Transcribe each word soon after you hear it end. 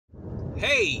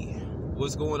Hey,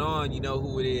 what's going on? You know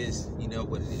who it is. You know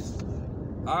what it is.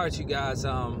 All right, you guys.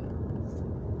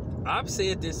 I've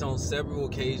said this on several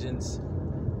occasions.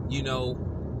 You know,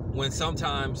 when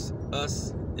sometimes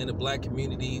us in the black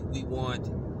community, we want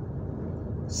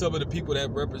some of the people that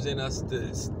represent us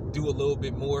to do a little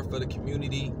bit more for the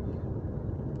community,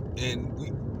 and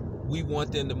we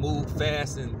want them to move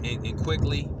fast and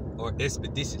quickly, or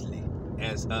expeditiously,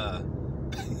 as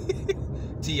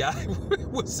T.I.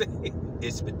 would say,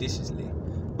 expeditiously.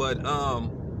 But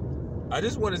I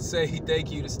just want to say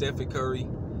thank you to Steph Curry.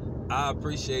 I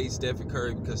appreciate Steph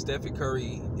Curry because Steph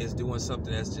Curry is doing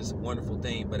something that's just a wonderful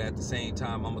thing. But at the same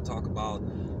time, I'm gonna talk about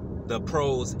the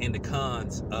pros and the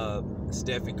cons of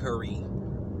Steph Curry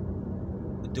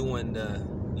doing the,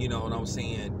 you know what I'm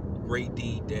saying, great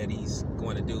deed that he's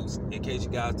going to do. In case you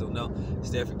guys don't know,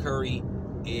 Steph Curry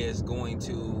is going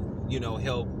to,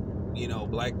 help,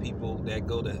 black people that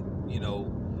go to,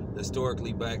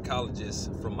 historically black colleges,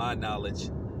 from my knowledge,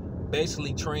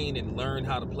 basically train and learn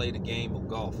how to play the game of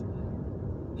golf.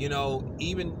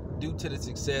 Even due to the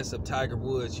success of Tiger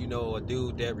Woods, a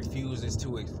dude that refuses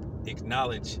to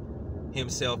acknowledge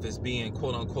himself as being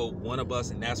quote unquote one of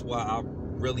us, and that's why I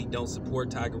really don't support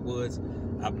Tiger Woods.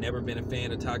 I've never been a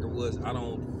fan of Tiger Woods. I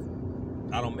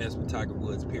don't mess with Tiger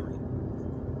Woods, period.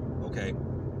 Okay?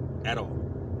 At all.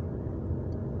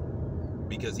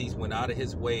 Because he's went out of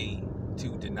his way to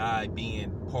deny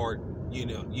being part,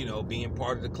 being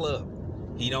part of the club.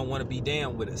 He don't want to be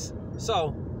down with us.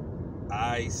 So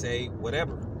I say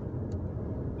whatever.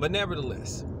 But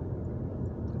nevertheless,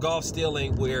 golf still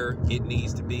ain't where it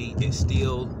needs to be. It's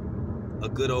still a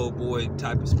good old boy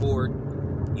type of sport.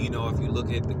 If you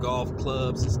look at the golf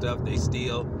clubs and stuff, they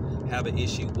still have an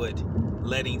issue with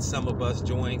letting some of us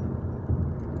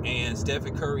join. And Steph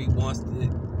Curry wants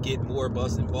to get more of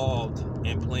us involved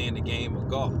in playing the game of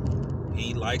golf.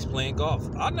 He likes playing golf.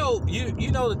 I know,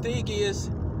 you know, the thing is,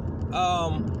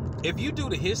 if you do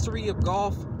the history of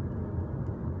golf,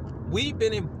 we've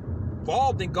been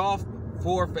involved in golf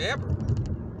for forever.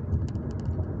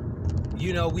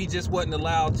 We just wasn't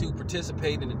allowed to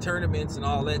participate in the tournaments and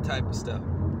all that type of stuff.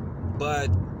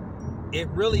 But it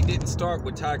really didn't start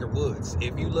with Tiger Woods.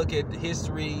 If you look at the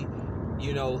history,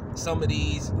 some of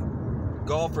these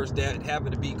golfers that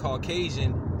happen to be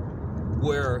Caucasian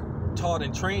were taught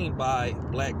and trained by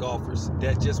black golfers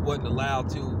that just wasn't allowed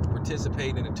to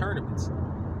participate in the tournaments.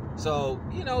 So,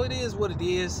 it is what it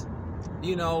is.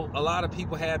 A lot of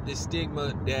people have this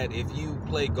stigma that if you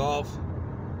play golf,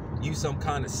 you some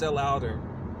kind of sellout or,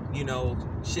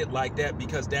 shit like that,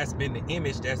 because that's been the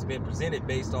image that's been presented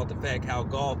based off the fact how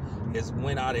golf has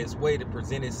went out of its way to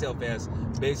present itself as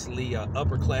basically a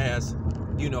upper class,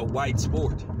 white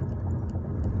sport.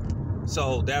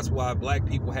 So that's why black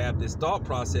people have this thought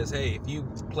process, hey, if you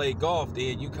play golf,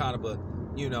 then you kind of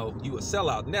you a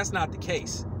sellout. And that's not the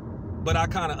case. But I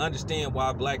kind of understand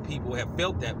why black people have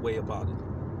felt that way about it.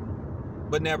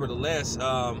 But nevertheless,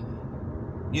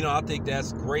 I think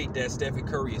that's great that Steph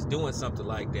Curry is doing something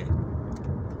like that.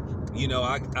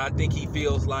 I think he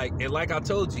feels like, and like I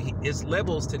told you, it's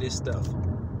levels to this stuff.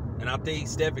 And I think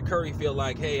Steph Curry feel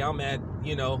like, hey, I'm at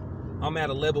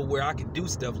a level where I can do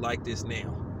stuff like this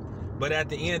now. But at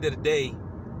the end of the day,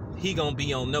 he gonna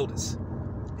be on notice.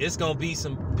 It's gonna be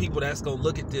some people that's gonna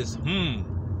look at this,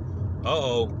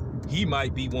 uh-oh, he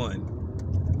might be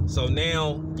one. So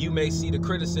now you may see the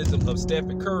criticism of Steph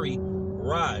Curry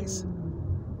rise.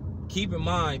 Keep in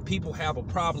mind, people have a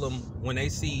problem when they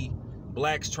see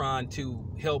blacks trying to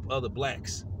help other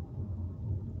blacks.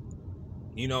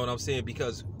 You know what I'm saying?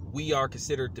 Because we are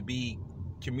considered to be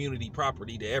community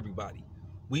property to everybody.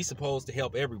 We supposed to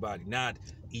help everybody, not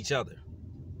each other.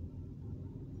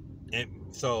 And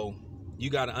so you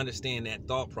got to understand that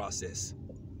thought process.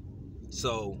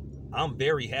 So I'm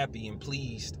very happy and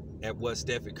pleased at what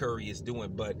Steph Curry is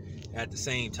doing, but at the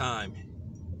same time,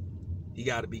 he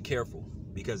got to be careful,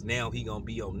 because now he gonna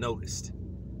be on notice.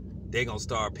 They gonna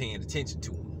start paying attention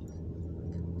to him.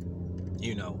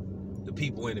 The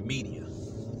people in the media.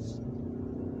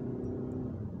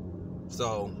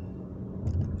 So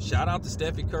shout out to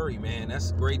Steph Curry, man.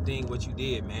 That's a great thing what you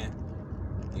did, man.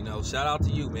 Shout out to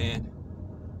you, man.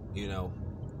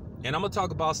 And I'm gonna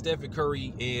talk about Steph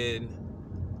Curry in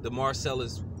the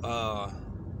Marcellus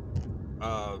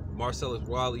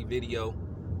Wiley video,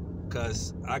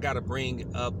 because I gotta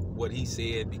bring up what he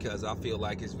said, because I feel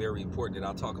like it's very important that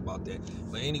I talk about that.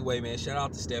 But anyway, man, shout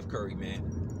out to Steph Curry, man.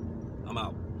 I'm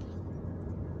out.